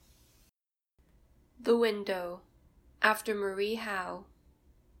The Window, after Marie Howe.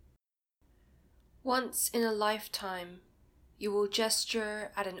 Once in a lifetime, you will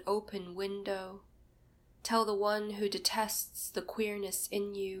gesture at an open window, tell the one who detests the queerness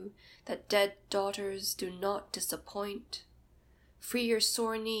in you that dead daughters do not disappoint. Free your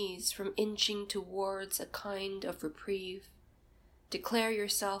sore knees from inching towards a kind of reprieve. Declare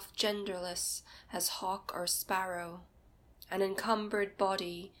yourself genderless as hawk or sparrow, an encumbered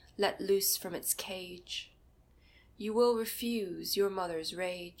body let loose from its cage. You will refuse your mother's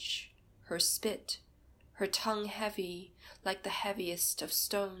rage, her spit, her tongue heavy like the heaviest of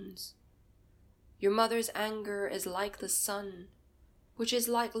stones. Your mother's anger is like the sun, which is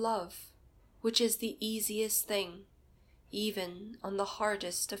like love, which is the easiest thing, even on the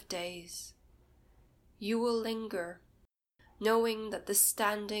hardest of days. You will linger, knowing that the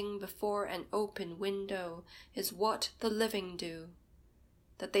standing before an open window is what the living do,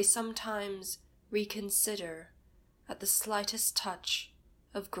 that they sometimes reconsider at the slightest touch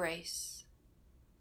of grace.